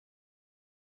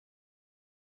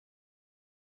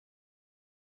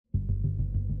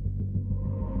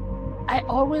I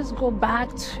always go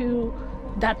back to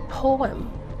that poem,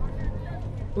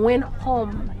 when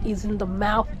home is in the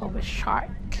mouth of a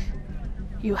shark,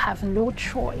 you have no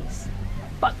choice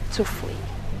but to flee.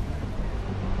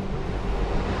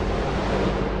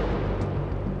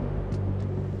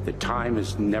 The time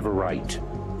is never right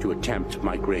to attempt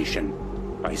migration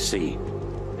by sea.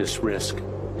 This risk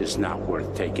is not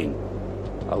worth taking.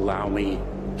 Allow me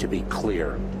to be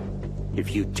clear.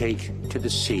 If you take to the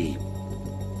sea,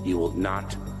 you will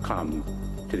not come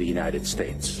to the United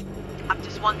States. I'm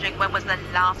just wondering, when was the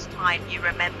last time you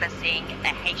remember seeing a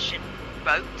Haitian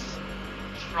boat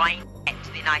trying to get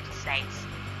to the United States?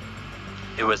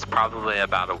 It was probably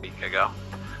about a week ago.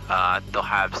 They'll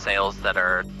have sails that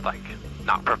are like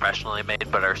not professionally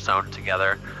made but are sewn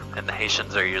together, and the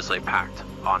Haitians are usually packed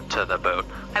onto the boat.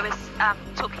 I was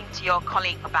talking to your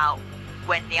colleague about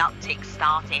when the uptick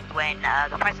started, when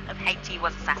the president of Haiti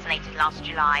was assassinated last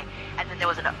July, and then there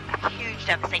was a huge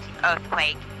devastating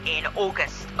earthquake in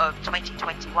August of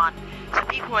 2021. So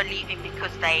people are leaving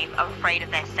because they are afraid of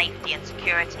their safety and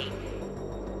security.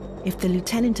 If the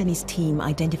lieutenant and his team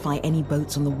identify any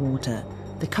boats on the water,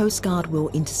 the Coast Guard will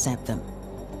intercept them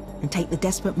and take the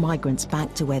desperate migrants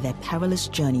back to where their perilous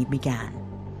journey began.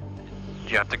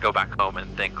 You have to go back home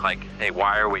and think like, hey,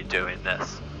 why are we doing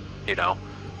this? You know,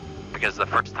 because the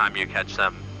first time you catch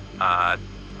them, I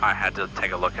had to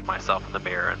take a look at myself in the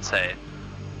mirror and say,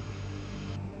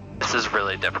 this is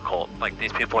really difficult. Like,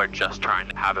 these people are just trying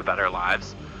to have a better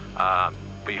lives. But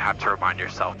you have to remind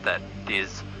yourself that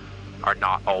these are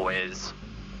not always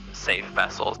safe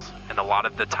vessels. And a lot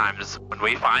of the times when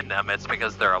we find them, it's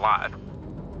because they're alive.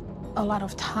 A lot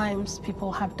of times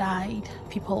people have died,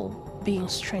 people being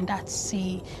stranded at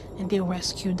sea, and they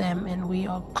rescue them, and we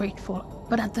are grateful.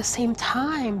 But at the same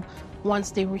time,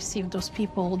 once they receive those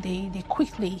people, they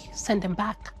quickly send them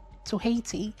back to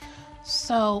Haiti.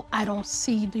 So I don't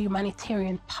see the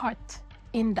humanitarian part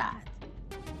in that.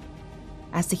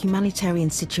 As the humanitarian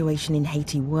situation in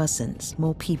Haiti worsens,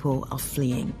 more people are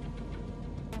fleeing.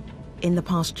 In the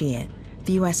past year,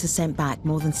 the US has sent back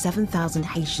more than 7,000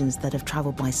 Haitians that have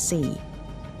traveled by sea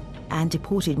and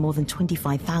deported more than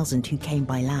 25,000 who came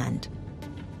by land.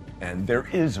 And there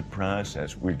is a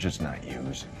process, we're just not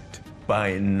using it.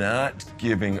 By not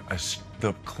giving us,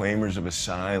 the claimers of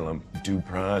asylum, due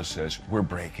process, we're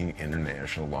breaking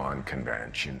international law and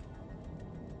convention.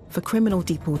 For criminal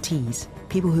deportees,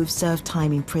 people who've served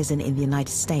time in prison in the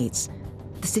United States,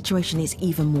 the situation is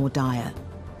even more dire.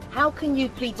 How can you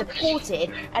be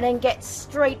deported and then get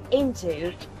straight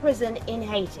into prison in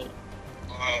Haiti?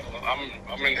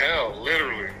 I'm in hell,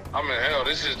 literally. I'm in hell.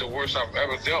 This is the worst I've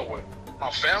ever dealt with. My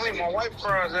family, my wife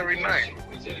cries every night.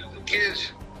 The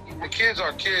kids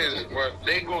are kids, but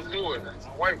they go through it.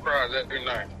 My wife cries every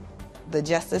night. The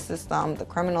justice system, the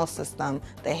criminal system,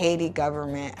 the Haiti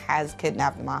government has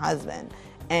kidnapped my husband,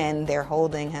 and they're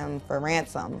holding him for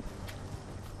ransom.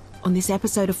 On this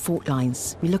episode of Fault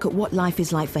Lines, we look at what life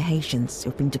is like for Haitians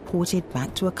who've been deported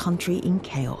back to a country in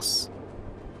chaos.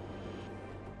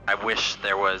 I wish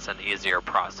there was an easier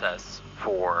process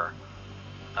for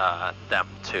them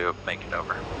to make it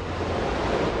over.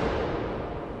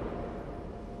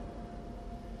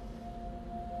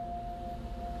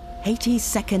 Haiti's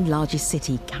second largest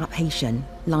city, Cap Haitian,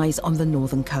 lies on the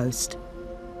northern coast.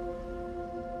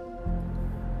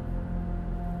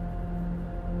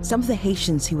 Some of the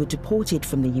Haitians who were deported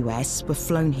from the US were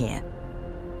flown here.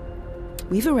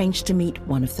 We've arranged to meet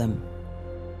one of them.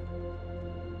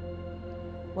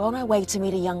 We're on our way to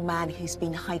meet a young man who's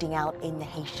been hiding out in the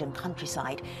Haitian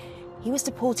countryside. He was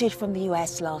deported from the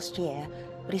US last year,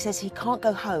 but he says he can't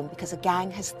go home because a gang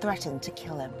has threatened to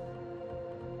kill him.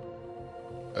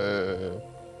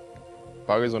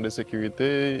 Par raison de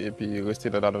sécurité et puis rester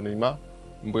dans l'anonymat,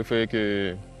 je préfère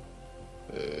que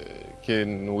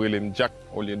nous relève Jack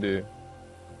au lieu de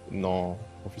nom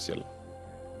officiel.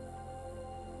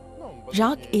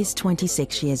 Jacques is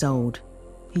 26 years old.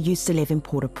 He used to live in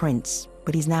Port-au-Prince,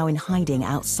 but he's now in hiding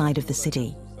outside of the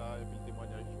city.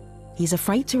 He's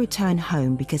afraid to return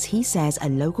home because he says a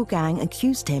local gang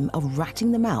accused him of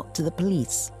ratting them out to the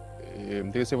police.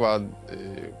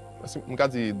 Je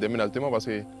dis déménager parce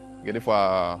que des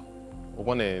fois on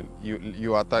connaît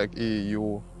yo attaque et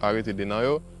yo arrêté dedans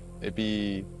yo et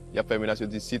puis il a fait menace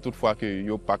dit si toutefois que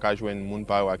yo pas ka joindre moun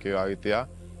pa wa que arrêté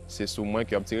c'est sur moi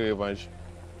qui a tiré revanche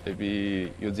et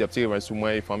puis yo dit a tiré revanche sur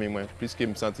moi et famille moi puisque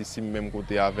me senti si même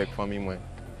côté avec famille moi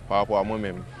par rapport à moi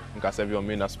même me ka servi en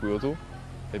menace pour tout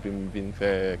et puis me vinn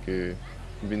faire que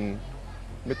vinn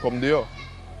mettre comme dehors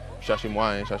chercher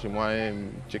moyen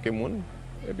checker moun.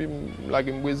 Et puis, là,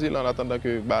 au Brésil, en attendant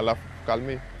que la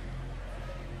calme.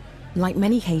 Like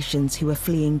many Haitians who were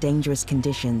fleeing dangerous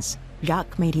conditions,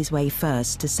 Jacques made his way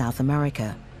first to South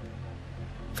America.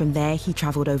 From there, he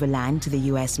traveled overland to the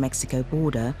US-Mexico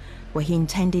border, where he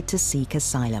intended to seek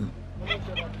asylum.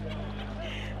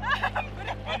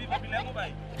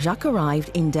 Jacques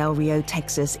arrived in Del Rio,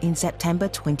 Texas in September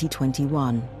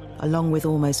 2021, along with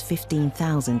almost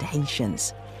 15,000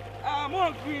 Haitians.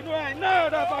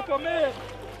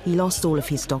 He lost all of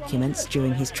his documents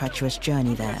during his treacherous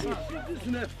journey there.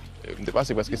 M'te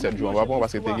passé presque 7 jours en Japon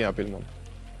parce que t'es gen appel monde.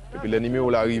 Et puis les numéros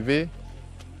l'arrivée,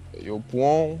 yo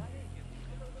point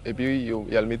et puis yo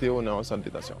y a le météo dans centre de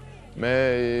détention.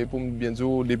 Mais pour bien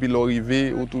dire depuis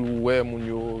l'arrivée autour ouais moun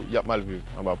yo y a mal vu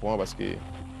en bas point parce que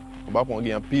en bas point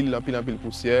gen pile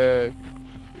poussière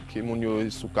que moun yo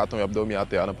sous carton y a dormi à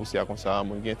terre dans poussière comme ça,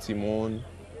 moun gen ti moun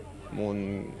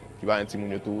qui va un ti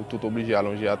moun yo tout obligé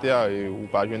allonger à terre et ou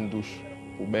pas joindre douche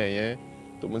ou baigner.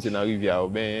 Tout le monde c'est dans rivière ou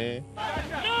baigner.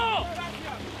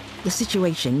 The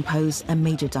situation posed a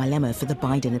major dilemma for the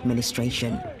Biden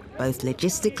administration, both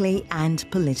logistically and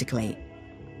politically.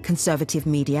 Conservative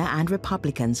media and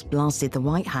Republicans blasted the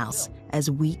White House as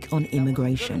weak on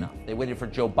immigration. They waited for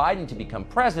Joe Biden to become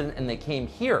president, and they came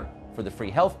here for the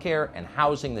free health care and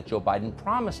housing that Joe Biden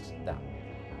promised them.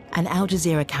 An Al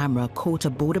Jazeera camera caught a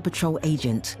Border Patrol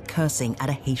agent cursing at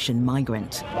a Haitian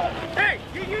migrant. Hey,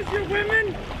 you use your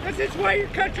women? This is why your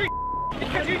country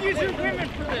because you use your women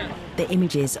for this. The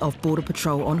images of Border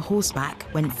Patrol on horseback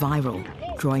went viral,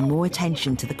 drawing more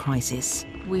attention to the crisis.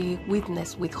 We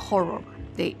witnessed with horror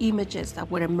the images that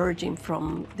were emerging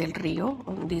from Del Rio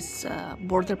on these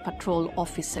Border Patrol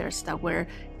officers that were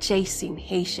chasing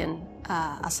Haitian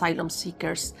asylum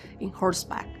seekers in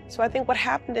horseback. So I think what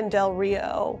happened in Del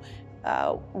Rio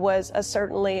was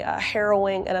certainly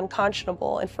harrowing and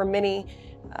unconscionable, and for many,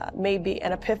 maybe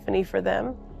an epiphany for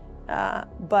them.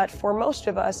 But for most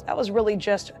of us, that was really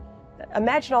just,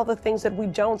 imagine all the things that we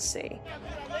don't see.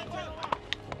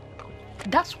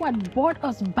 That's what brought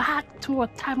us back to a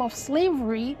time of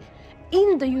slavery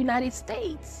in the United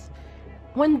States,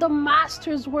 when the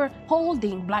masters were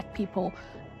holding Black people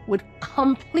with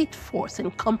complete force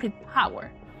and complete power.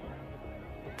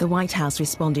 The White House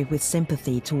responded with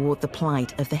sympathy toward the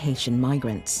plight of the Haitian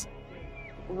migrants.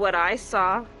 What I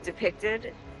saw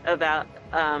depicted about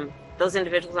those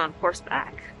individuals on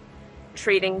horseback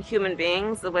treating human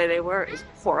beings the way they were is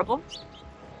horrible.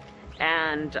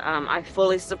 And I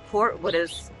fully support what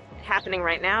is happening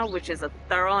right now, which is a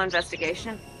thorough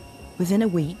investigation. Within a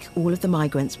week, all of the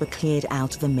migrants were cleared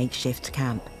out of the makeshift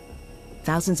camp.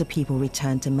 Thousands of people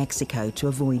returned to Mexico to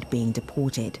avoid being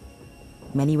deported.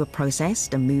 Many were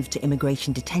processed and moved to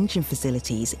immigration detention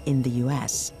facilities in the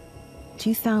US.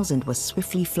 2,000 were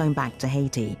swiftly flown back to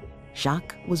Haiti.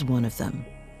 Jacques was one of them.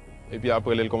 Et puis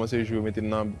après, elle commençait à jouer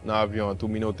dans l'avion tout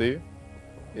minoté.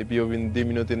 Et puis, on vient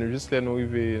déminoter nous juste là, nous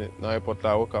arrivons dans l'aéroport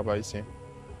là, au Cap Haïtien.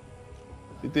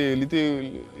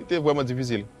 C'était vraiment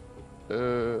difficile.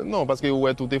 Non, parce que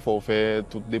ouais, tout est fort fait,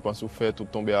 tout dépense fait, tout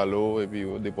tomber à l'eau, et puis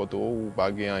au déport, ou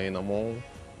pas gagner rien dans le monde,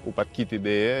 ou pas quitter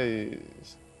derrière.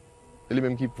 C'est les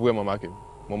mêmes qui vraiment marqué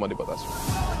le moment de déportation.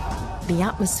 The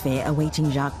atmosphere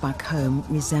awaiting Jacques back home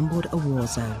resembled a war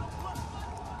zone.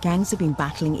 Gangs have been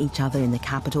battling each other in the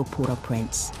capital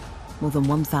Port-au-Prince. More than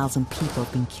 1,000 people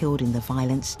have been killed in the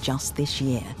violence just this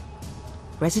year.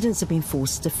 Residents have been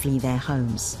forced to flee their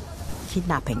homes.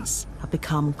 Kidnappings have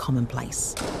become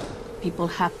commonplace. People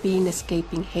have been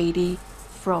escaping Haiti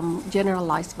from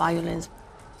generalized violence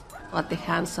at the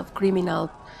hands of criminal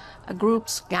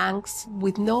groups, gangs,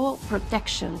 with no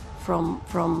protection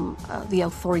from the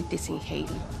authorities in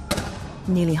Haiti.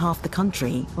 Nearly half the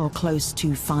country, or close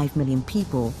to 5 million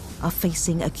people, are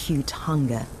facing acute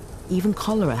hunger. Even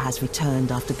cholera has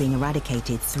returned after being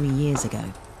eradicated 3 years ago.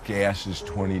 Gas is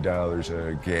 $20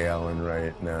 a gallon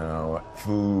right now.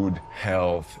 Food,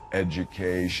 health,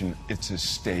 education, it's a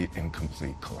state in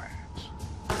complete collapse.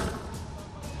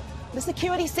 The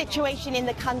security situation in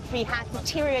the country has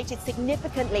deteriorated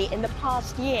significantly in the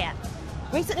past year.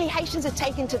 Recently, Haitians have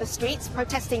taken to the streets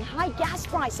protesting high gas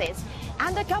prices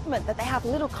and a government that they have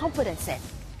little confidence in.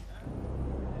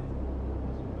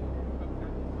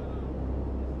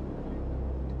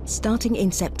 Starting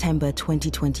in September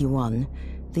 2021,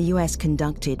 the US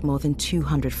conducted more than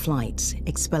 200 flights,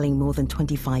 expelling more than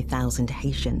 25,000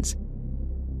 Haitians.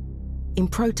 In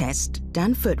protest,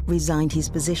 Dan Foote resigned his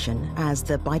position as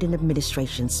the Biden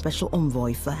administration's special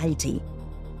envoy for Haiti,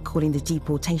 calling the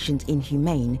deportations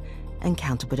inhumane and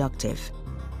counterproductive.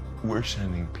 We're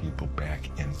sending people back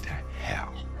into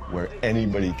hell, where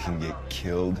anybody can get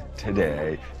killed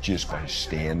today just by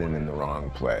standing in the wrong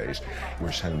place.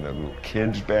 We're sending the little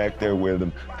kids back there with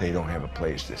them. They don't have a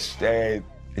place to stay.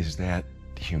 Is that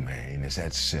humane? Is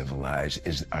that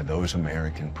civilized? Are those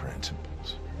American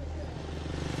principles?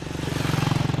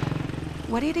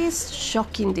 What it is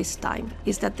shocking this time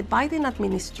is that the Biden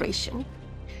administration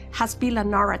has built a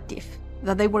narrative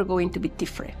that they were going to be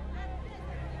different.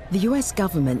 The US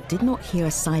government did not hear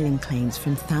asylum claims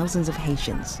from thousands of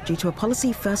Haitians due to a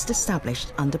policy first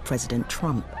established under President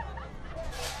Trump.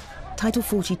 Title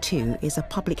 42 is a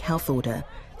public health order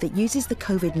that uses the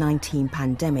COVID-19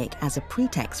 pandemic as a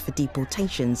pretext for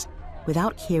deportations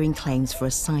without hearing claims for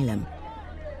asylum.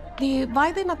 The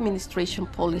Biden administration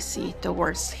policy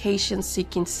towards Haitians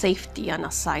seeking safety and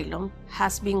asylum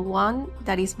has been one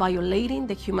that is violating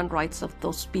the human rights of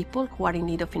those people who are in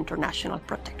need of international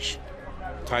protection.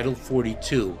 Title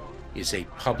 42 is a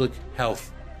public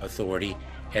health authority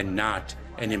and not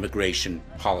an immigration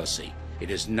policy. It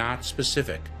is not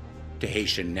specific to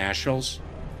Haitian nationals.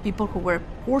 People who were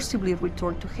forcibly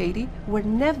returned to Haiti were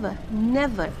never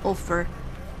offered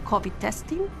COVID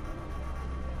testing,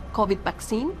 COVID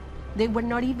vaccine. They were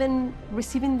not even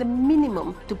receiving the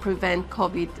minimum to prevent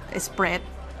COVID spread.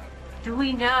 Do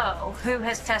we know who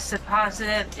has tested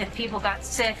positive, if people got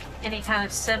sick, any kind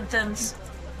of symptoms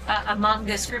among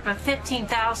this group of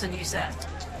 15,000 you said?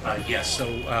 Yes,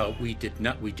 so we did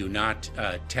not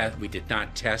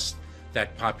test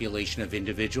that population of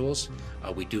individuals.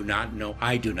 We do not know,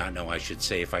 I do not know, I should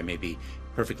say, if I may be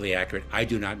perfectly accurate, I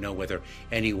do not know whether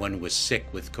anyone was sick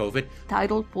with COVID.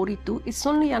 Title 42 is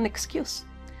only an excuse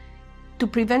to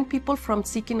prevent people from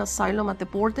seeking asylum at the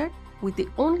border with the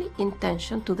only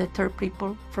intention to deter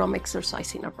people from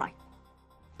exercising a right.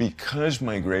 Because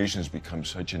migration has become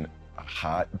such a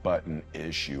hot button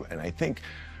issue, and I think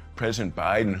President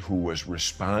Biden, who was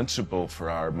responsible for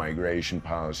our migration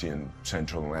policy in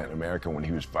Central and Latin America when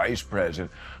he was vice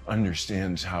president,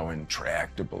 understands how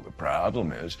intractable the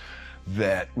problem is,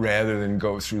 that rather than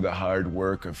go through the hard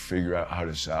work of figure out how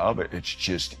to solve it, it's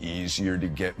just easier to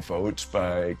get votes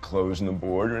by closing the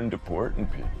border and deporting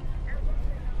people.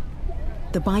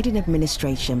 The Biden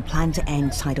administration planned to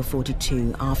end Title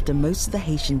 42 after most of the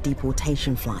Haitian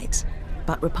deportation flights,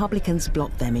 but Republicans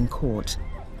blocked them in court.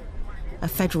 A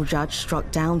federal judge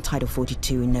struck down Title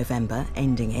 42 in November,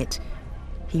 ending it.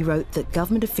 He wrote that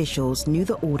government officials knew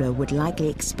the order would likely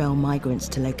expel migrants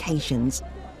to locations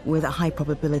with a high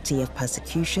probability of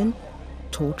persecution,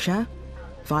 torture,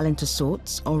 violent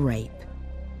assaults, or rape.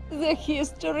 The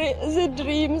history, the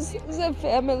dreams, the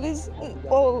families,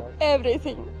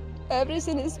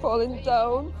 everything is falling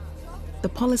down. The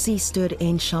policy stood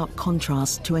in sharp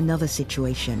contrast to another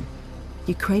situation: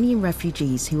 Ukrainian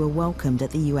refugees who were welcomed at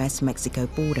the US-Mexico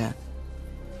border.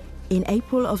 In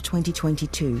April of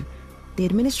 2022, the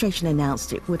administration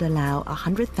announced it would allow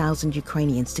 100,000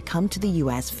 Ukrainians to come to the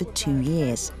US for 2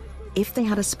 years if they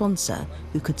had a sponsor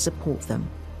who could support them.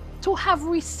 To have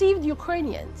received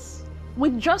Ukrainians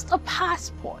with just a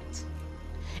passport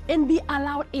and be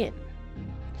allowed in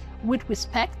with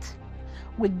respect,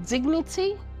 with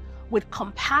dignity, with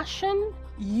compassion,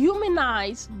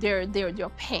 humanize their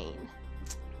pain.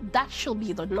 That should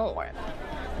be the norm.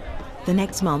 The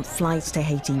next month, flights to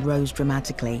Haiti rose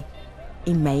dramatically.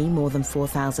 In May, more than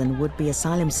 4,000 would-be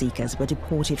asylum seekers were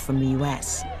deported from the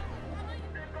US.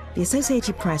 The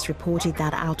Associated Press reported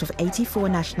that out of 84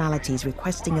 nationalities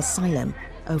requesting asylum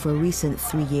over a recent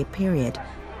 3-year period,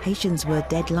 Haitians were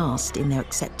dead last in their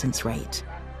acceptance rate.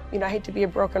 You know, I hate to be a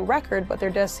broken record, but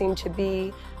there does seem to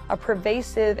be a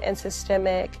pervasive and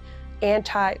systemic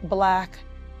anti-Black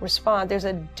response. There's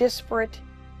a disparate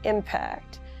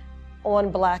impact on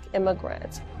Black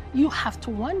immigrants. You have to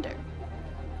wonder,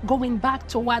 going back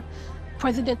to what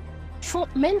President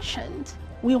Trump mentioned,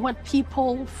 we want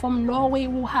people from Norway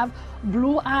who have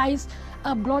blue eyes,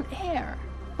 blonde hair,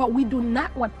 but we do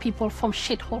not want people from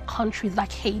shithole countries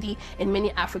like Haiti and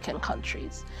many African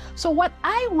countries. So what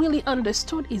I really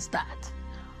understood is that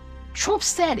Trump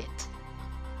said it,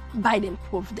 Biden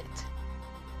proved it.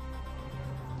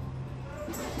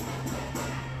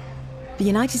 The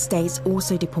United States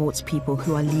also deports people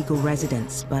who are legal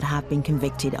residents but have been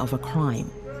convicted of a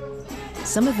crime.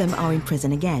 Some of them are in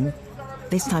prison again,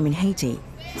 this time in Haiti,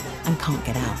 and can't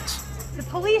get out. The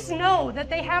police know that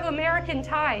they have American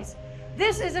ties.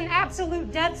 This is an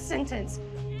absolute death sentence.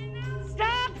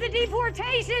 Stop the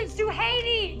deportations to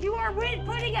Haiti! You are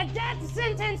putting a death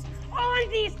sentence on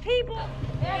these people!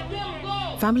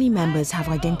 Family members have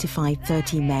identified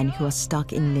 30 men who are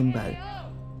stuck in limbo.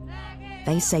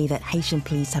 They say that Haitian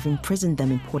police have imprisoned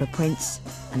them in Port-au-Prince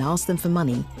and asked them for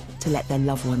money to let their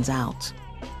loved ones out.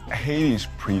 Haiti's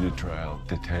pretrial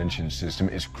detention system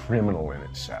is criminal in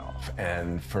itself,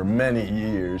 and for many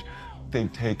years,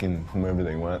 they've taken whomever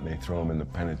they want and they throw them in the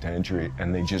penitentiary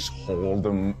and they just hold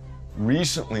them.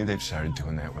 Recently, they've started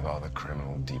doing that with all the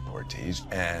criminal deportees,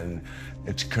 and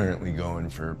it's currently going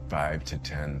for $5,000 to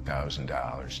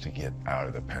 $10,000 to get out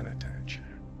of the penitentiary.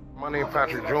 My name is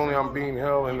Patrick Jovenel. I'm being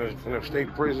held in a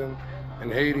state prison in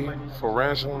Haiti for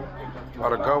ransom by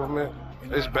the government.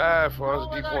 It's bad for us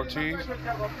deportees.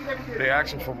 They're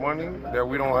asking for money that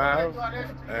we don't have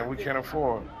and we can't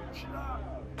afford.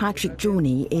 Patrick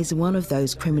Jovenel is one of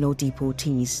those criminal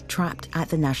deportees trapped at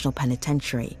the National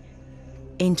Penitentiary.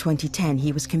 In 2010,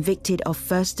 he was convicted of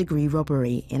first-degree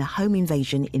robbery in a home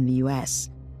invasion in the US.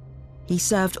 He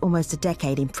served almost a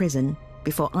decade in prison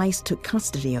before ICE took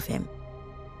custody of him.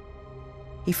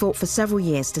 He fought for several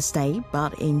years to stay,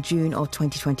 but in June of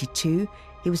 2022,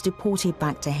 he was deported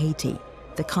back to Haiti,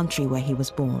 the country where he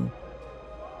was born.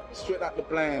 Straight out the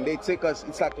plan, they take us,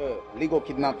 it's like a legal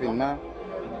kidnapping, man.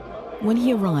 When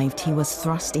he arrived, he was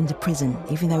thrust into prison,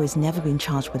 even though he's never been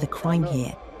charged with a crime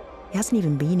here. He hasn't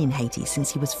even been in Haiti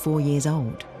since he was 4 years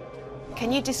old. Can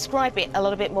you describe it a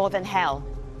little bit more than hell?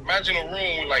 Imagine a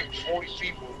room with like 40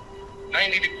 people,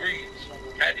 90 degrees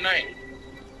at night.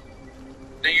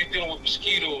 Then you're dealing with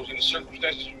mosquitoes and the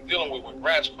circumstances you're dealing with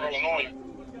rats crawling on you.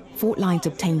 Fault Lines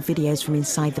obtained videos from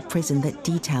inside the prison that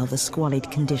detail the squalid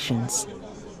conditions.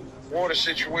 Water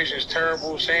situation is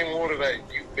terrible. Same water that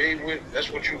you bathe with,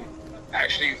 that's what you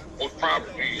actually would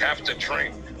probably have to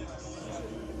drink.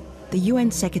 The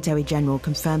UN Secretary General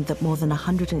confirmed that more than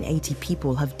 180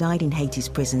 people have died in Haiti's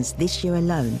prisons this year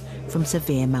alone from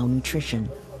severe malnutrition.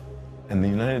 And the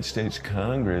United States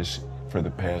Congress, for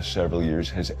the past several years,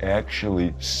 has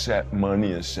actually set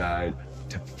money aside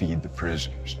to feed the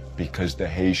prisoners because the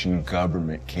Haitian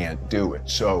government can't do it.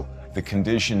 So the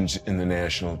conditions in the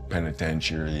National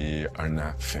Penitentiary are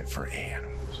not fit for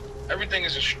animals. Everything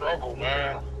is a struggle,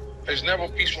 man. There's never a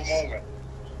peaceful moment.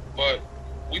 But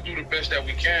we do the best that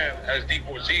we can as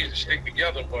deportees to stick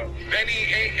together, but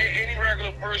any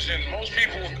regular person, most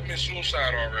people will commit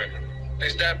suicide already.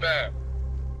 It's that bad.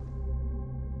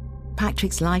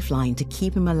 Patrick's lifeline to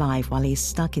keep him alive while he's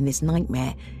stuck in this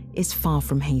nightmare is far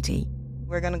from Haiti.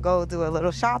 We're gonna go do a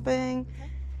little shopping,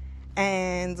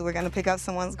 and we're gonna pick up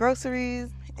someone's groceries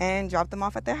and drop them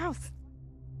off at their house.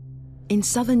 In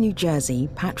southern New Jersey,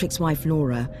 Patrick's wife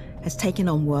Laura has taken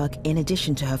on work in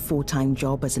addition to her full-time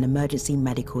job as an emergency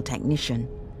medical technician.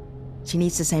 She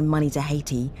needs to send money to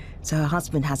Haiti so her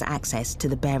husband has access to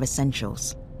the bare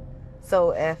essentials.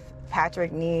 So if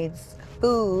Patrick needs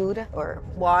food or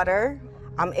water,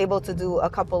 I'm able to do a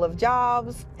couple of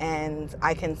jobs and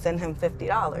I can send him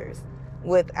 $50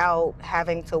 without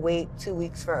having to wait 2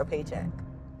 weeks for a paycheck.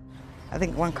 I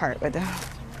think one cart would do.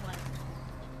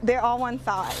 They're all one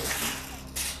size.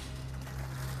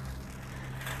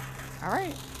 All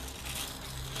right.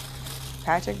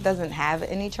 Patrick doesn't have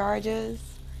any charges.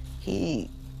 He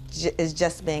is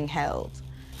just being held.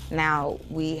 Now,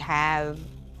 we have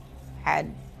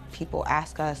had people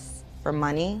ask us for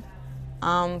money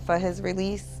for his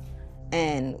release,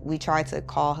 and we tried to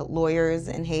call lawyers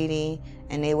in Haiti,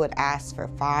 and they would ask for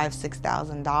 $5,000,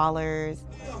 $6,000.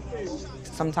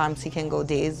 Sometimes he can go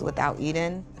days without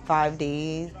eating, 5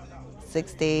 days,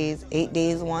 6 days, 8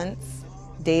 days once.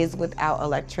 Days without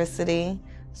electricity,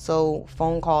 so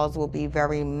phone calls will be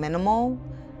very minimal,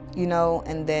 you know,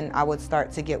 and then I would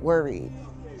start to get worried.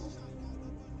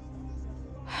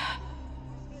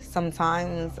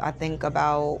 Sometimes I think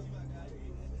about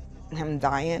him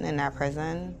dying in that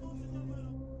prison,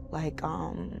 like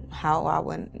how I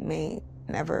may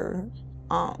never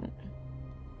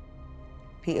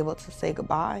be able to say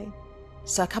goodbye.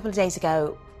 So a couple of days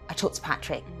ago, I talked to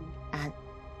Patrick, and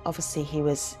obviously he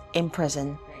was in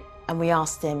prison, and we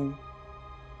asked him,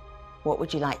 what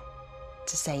would you like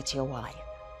to say to your wife?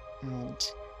 And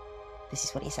this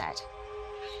is what he said. Listen,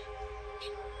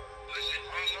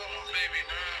 I love my baby,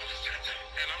 man,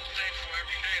 and I'm thankful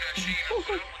every day that she put up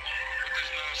with this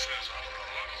nonsense. I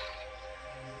love her.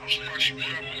 I'm surprised she put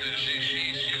up with this.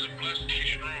 She's a blessing. She's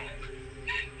strong.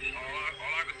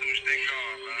 All I can do is thank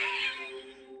God,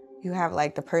 man. You have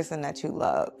like the person that you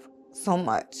love so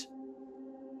much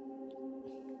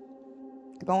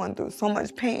going through so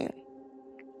much pain.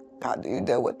 How do you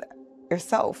deal with that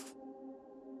yourself?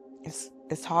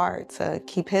 It's hard to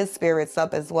keep his spirits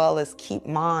up as well as keep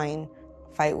mine,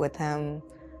 fight with him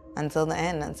until the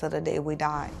end, until the day we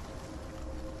die.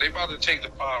 They about to take the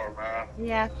power, man.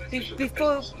 Yeah,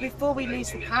 before we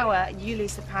lose the power, you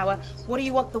lose the power, what do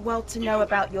you want the world to know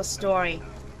about your story?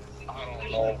 I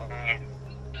don't know, man.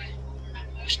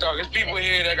 There's people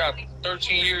here that got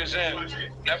 13 years in,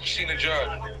 never seen a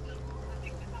judge.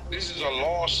 This is a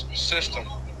lost system.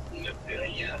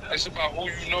 It's about who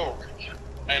you know.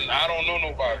 And I don't know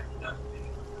nobody.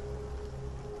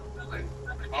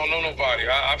 I don't know nobody.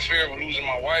 I fear of losing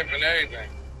my wife and everything.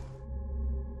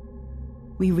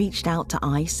 We reached out to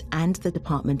ICE and the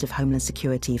Department of Homeland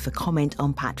Security for comment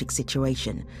on Patrick's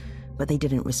situation, but they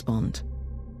didn't respond.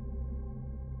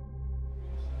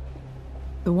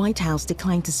 The White House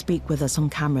declined to speak with us on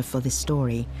camera for this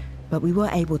story, but we were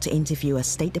able to interview a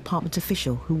State Department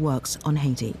official who works on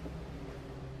Haiti.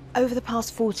 Over the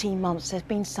past 14 months, there's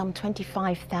been some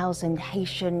 25,000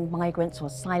 Haitian migrants or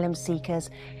asylum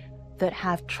seekers that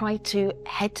have tried to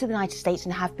head to the United States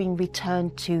and have been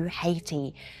returned to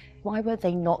Haiti. Why were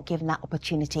they not given that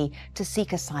opportunity to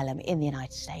seek asylum in the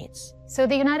United States? So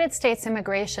the United States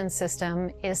immigration system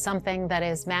is something that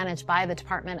is managed by the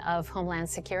Department of Homeland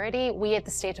Security. We at the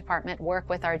State Department work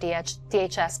with our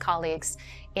DHS colleagues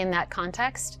in that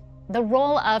context. The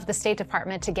role of the State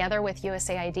Department together with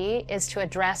USAID is to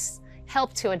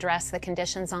help to address the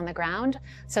conditions on the ground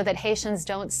so that Haitians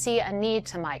don't see a need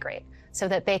to migrate, so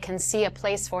that they can see a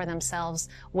place for themselves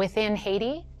within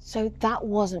Haiti. So that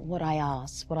wasn't what I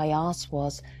asked. What I asked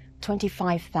was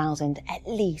 25,000 at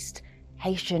least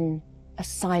Haitian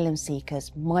asylum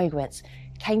seekers, migrants,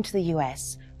 came to the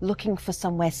US looking for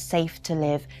somewhere safe to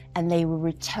live, and they were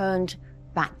returned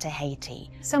back to Haiti.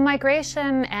 So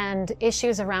migration and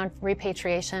issues around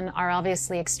repatriation are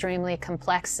obviously extremely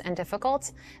complex and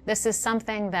difficult. This is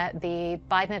something that the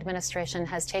Biden administration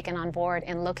has taken on board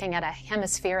in looking at a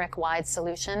hemispheric-wide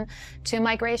solution to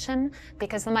migration,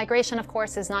 because the migration, of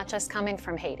course, is not just coming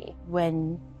from Haiti.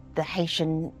 When the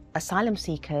Haitian asylum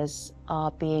seekers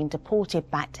are being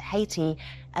deported back to Haiti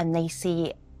and they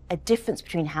see a difference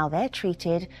between how they're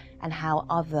treated and how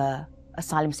other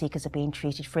asylum seekers are being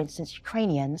treated, for instance,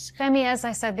 Ukrainians. Femi, as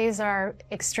I said, these are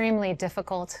extremely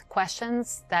difficult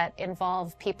questions that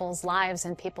involve people's lives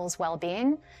and people's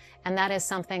well-being, and that is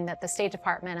something that the State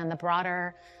Department and the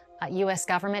broader U.S.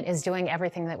 government is doing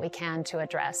everything that we can to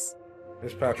address.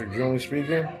 This is Patrick Jr.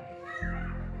 speaking.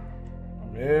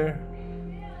 I'm here.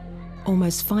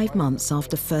 Almost 5 months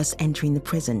after first entering the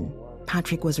prison,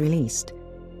 Patrick was released.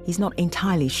 He's not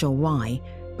entirely sure why,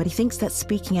 but he thinks that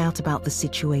speaking out about the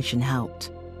situation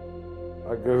helped.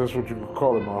 I guess that's what you could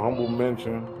call it, my humble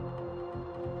mention.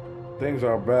 Things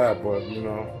are bad, but, you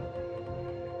know,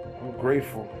 I'm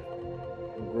grateful.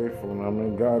 And I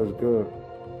mean, God is good.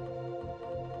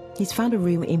 He's found a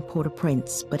room in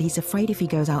Port-au-Prince, but he's afraid if he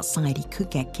goes outside, he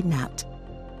could get kidnapped.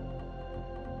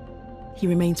 He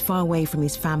remains far away from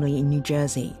his family in New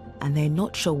Jersey, and they're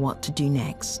not sure what to do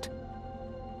next.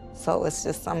 So it's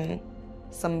just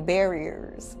some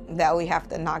barriers that we have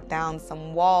to knock down,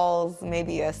 some walls,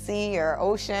 maybe a sea or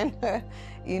ocean,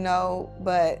 you know,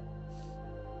 but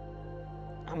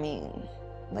I mean,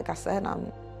 like I said,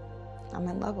 I'm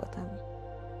in love with him.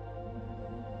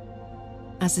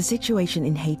 As the situation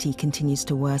in Haiti continues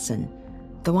to worsen,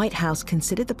 the White House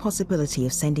considered the possibility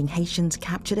of sending Haitians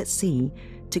captured at sea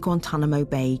to Guantanamo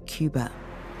Bay, Cuba.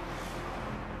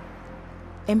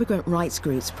 Immigrant rights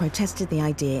groups protested the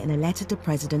idea in a letter to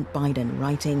President Biden,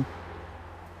 writing,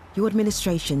 "Your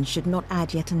administration should not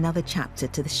add yet another chapter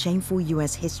to the shameful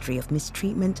US history of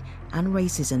mistreatment and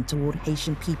racism toward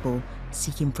Haitian people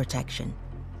seeking protection."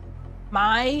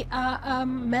 My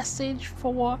message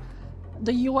for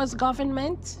the US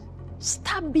government: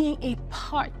 stop being a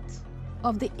part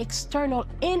of the external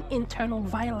and internal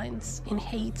violence in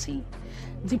Haiti.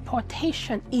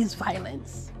 Deportation is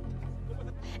violence.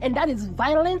 And that is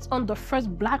violence on the first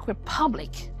Black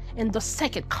republic and the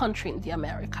second country in the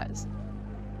Americas.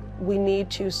 We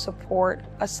need to support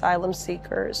asylum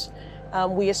seekers.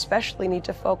 We especially need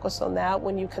to focus on that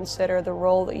when you consider the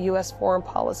role that U.S. foreign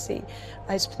policy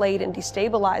has played in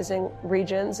destabilizing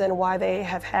regions and why they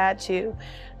have had to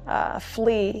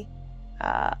flee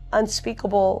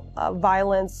unspeakable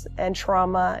violence and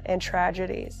trauma and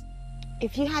tragedies.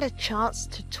 If you had a chance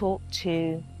to talk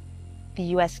to the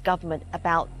US government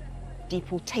about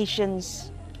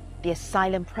deportations, the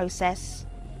asylum process,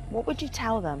 what would you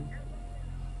tell them?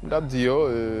 M'dap di yo,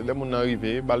 les moun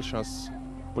arrivé, bal chance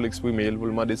pour l'exprimer, pour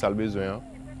demander ça le besoin.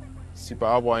 Si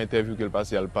par rapport à l'interview qu'elle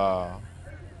passe, elle pas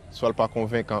soit pas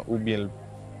convaincant ou bien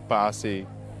pas assez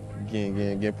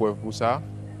gain preuve pour ça.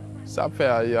 Ça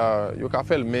fait yo ka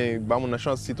fait mais ba moun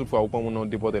chance si toutefois ou pas moun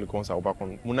déporter comme ça ou pas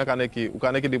contre. Moun ka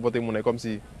déporter moun comme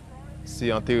si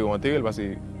c'est enterré parce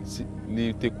que si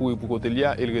il te courir pour côté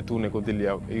là, il retourne côté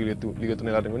là, il retourne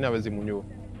là dedans avec des moun yo.